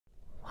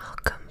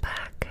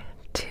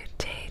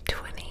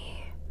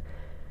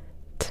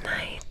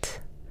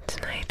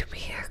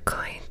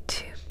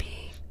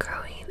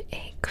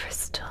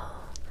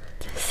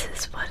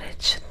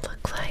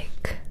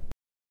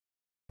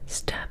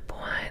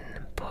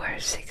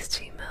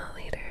60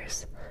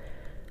 milliliters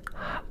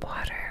hot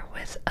water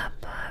with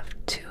above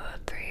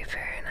 203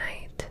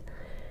 Fahrenheit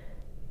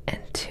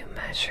and 2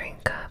 measuring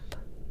cup.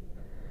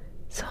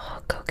 So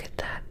I'll go get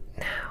that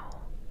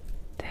now.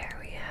 There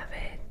we have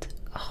it,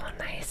 all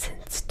nice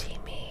and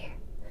steamy.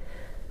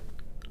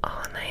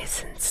 All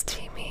nice and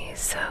steamy.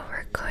 So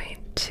we're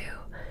going to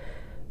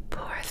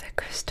pour the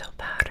crystal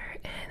powder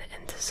in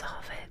and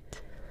dissolve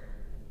it.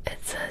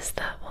 It says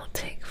that will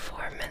take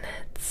 4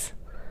 minutes.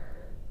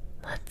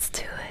 Let's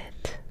do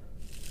it.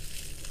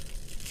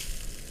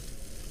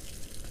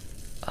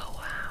 Oh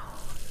wow,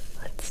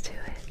 let's do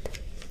it.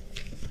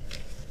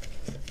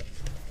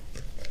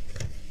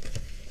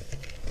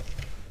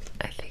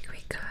 I think we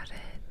got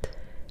it.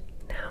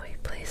 Now we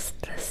place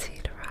the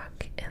seed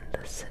rock in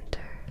the center.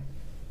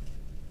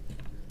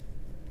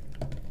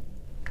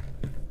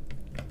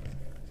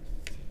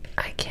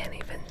 I can't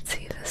even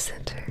see the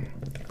center.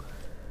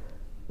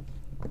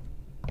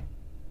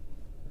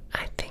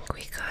 I think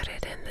we got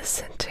it in the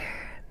center.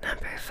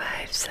 Number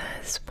 5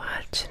 says,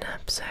 watch and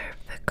observe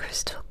the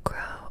crystal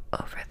grow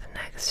over the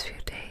next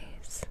few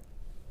days.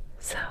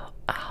 So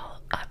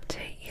I'll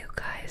update you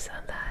guys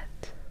on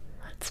that.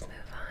 Let's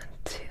move on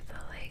to the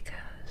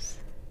Legos.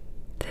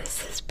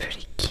 This is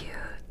pretty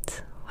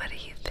cute. What do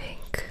you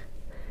think?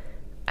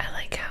 I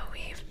like how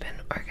we've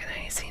been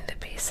organizing the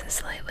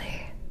pieces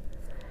lately.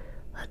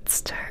 Let's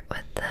start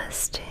with the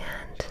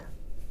stand.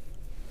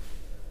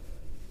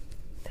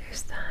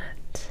 There's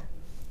that.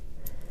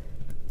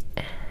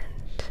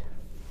 And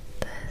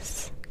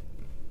this.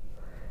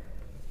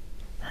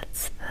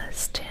 That's the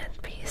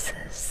stand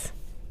pieces.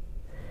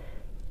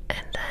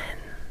 And then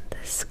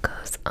this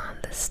goes on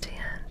the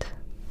stand.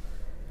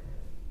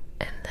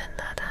 And then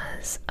that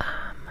has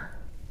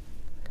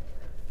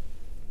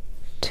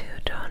 2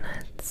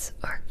 donuts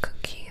or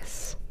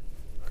cookies.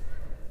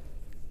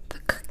 The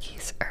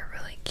cookies are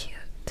really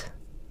cute.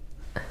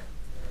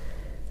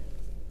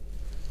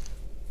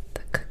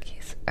 The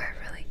cookies are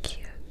really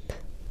cute.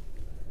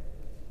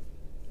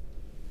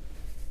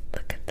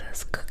 Look at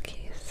those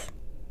cookies.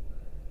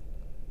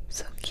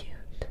 So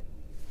cute.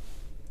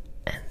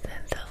 And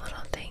then the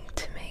little thing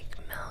to make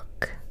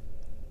milk.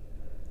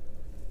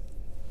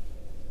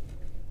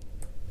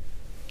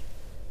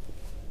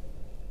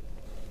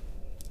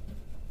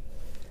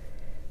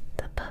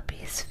 The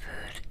puppy's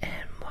food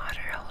and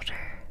water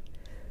holder.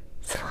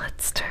 So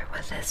let's start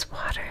with his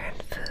water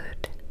and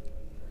food.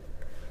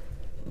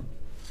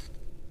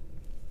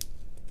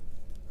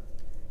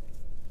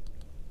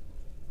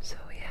 So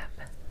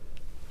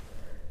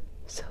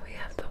we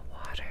have the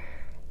water.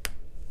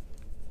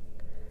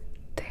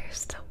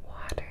 There's the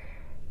water.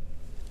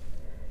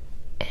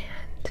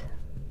 And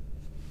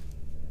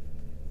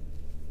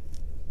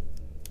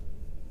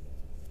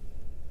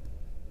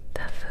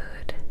the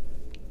food.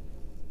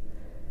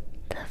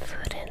 The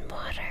food and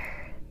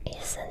water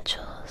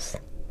essentials.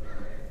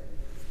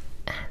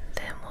 And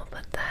then we'll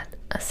put that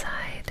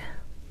aside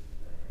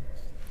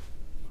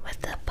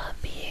with the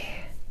puppy.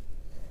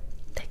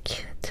 The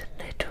cute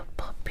little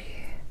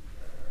puppy.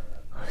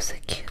 Who's a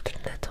cute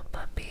little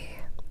puppy?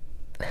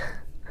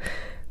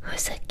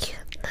 Who's a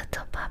cute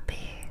little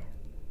puppy?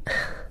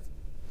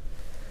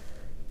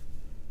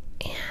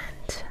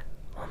 And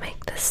we'll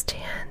make the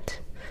stand,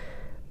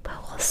 but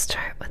we'll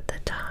start with the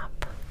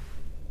top.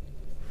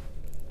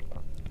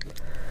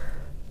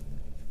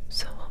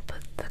 So we'll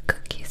put the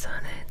cookies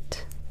on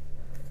it.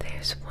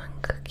 There's one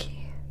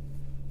cookie.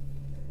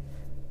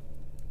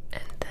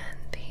 And then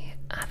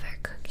the other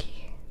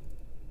cookie.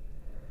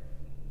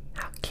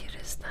 How cute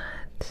is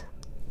that?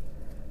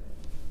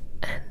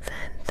 And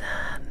then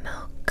the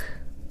milk.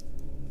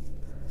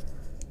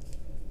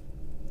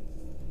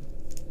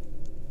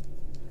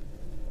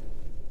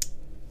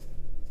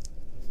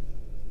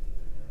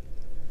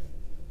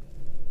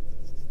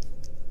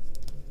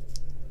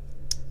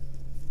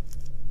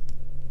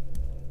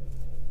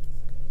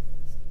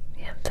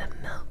 We have the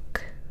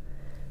milk.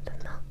 The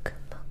milk,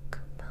 milk,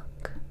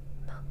 milk,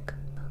 milk,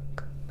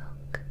 milk,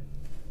 milk.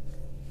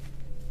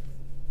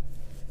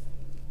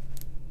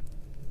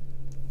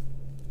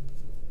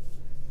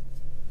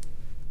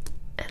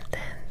 And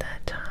then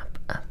the top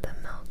of the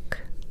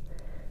milk.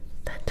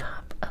 The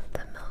top of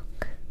the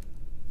milk.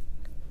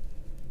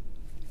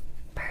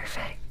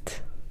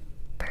 Perfect.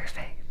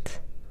 Perfect.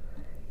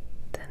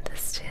 Then the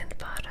stand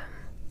bottom.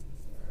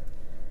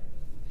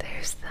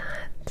 There's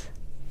that.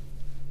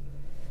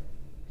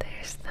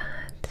 There's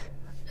that.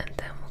 And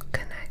then we'll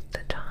connect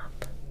the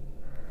top.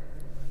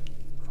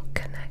 We'll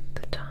connect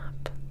the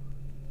top.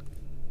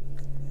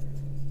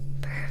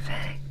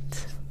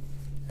 Perfect.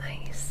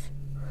 Nice.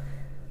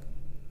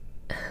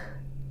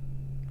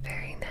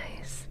 Very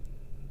nice.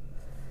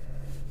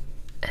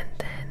 And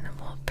then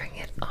we'll bring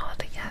it all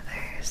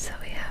together. So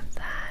we have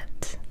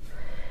that.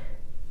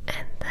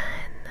 And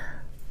then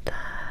the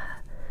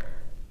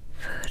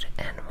food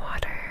and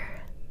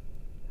water.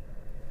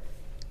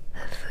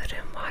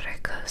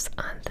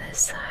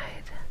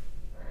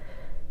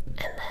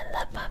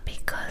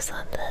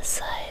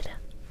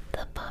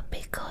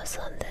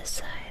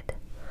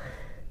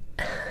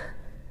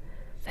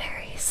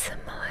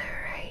 similar,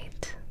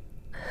 right?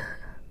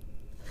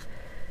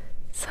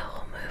 So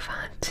we'll move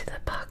on to the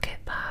Pocket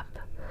Pop.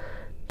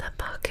 The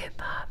Pocket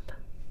Pop.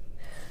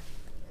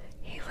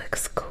 He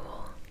looks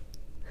cool.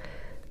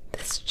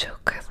 This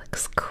Joker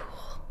looks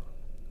cool.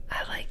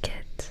 I like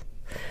it.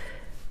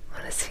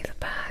 Want to see the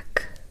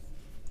back?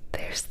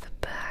 There's the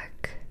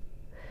back.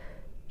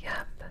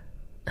 Yup.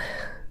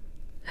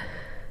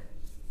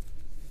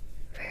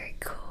 Very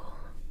cool.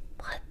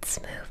 Let's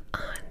move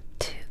on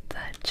to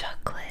the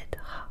chocolate.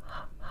 Ha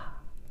ha ha.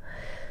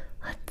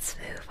 Let's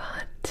move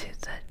on to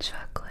the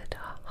chocolate.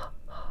 Ha ha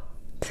ha.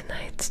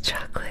 Tonight's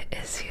chocolate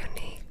is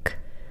unique.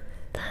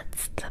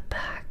 That's the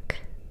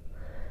back.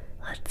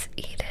 Let's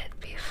eat it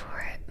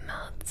before it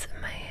melts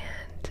in my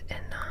hand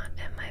and not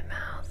in my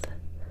mouth.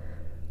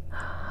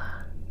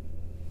 Ah.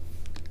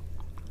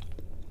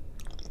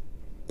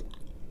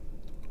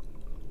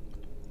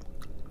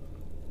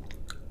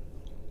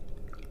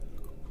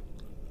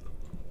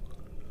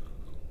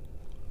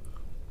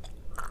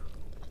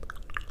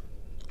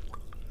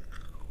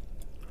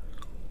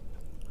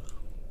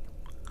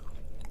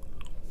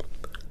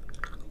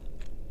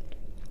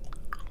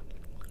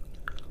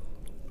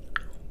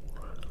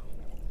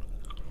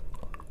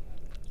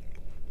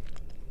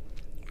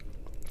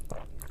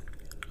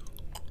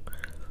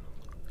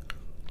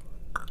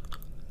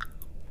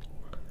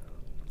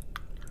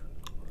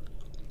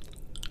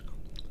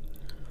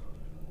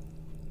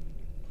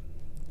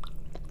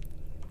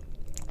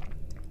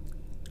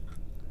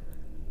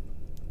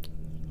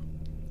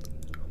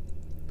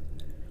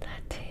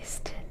 That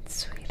tasted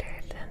sweeter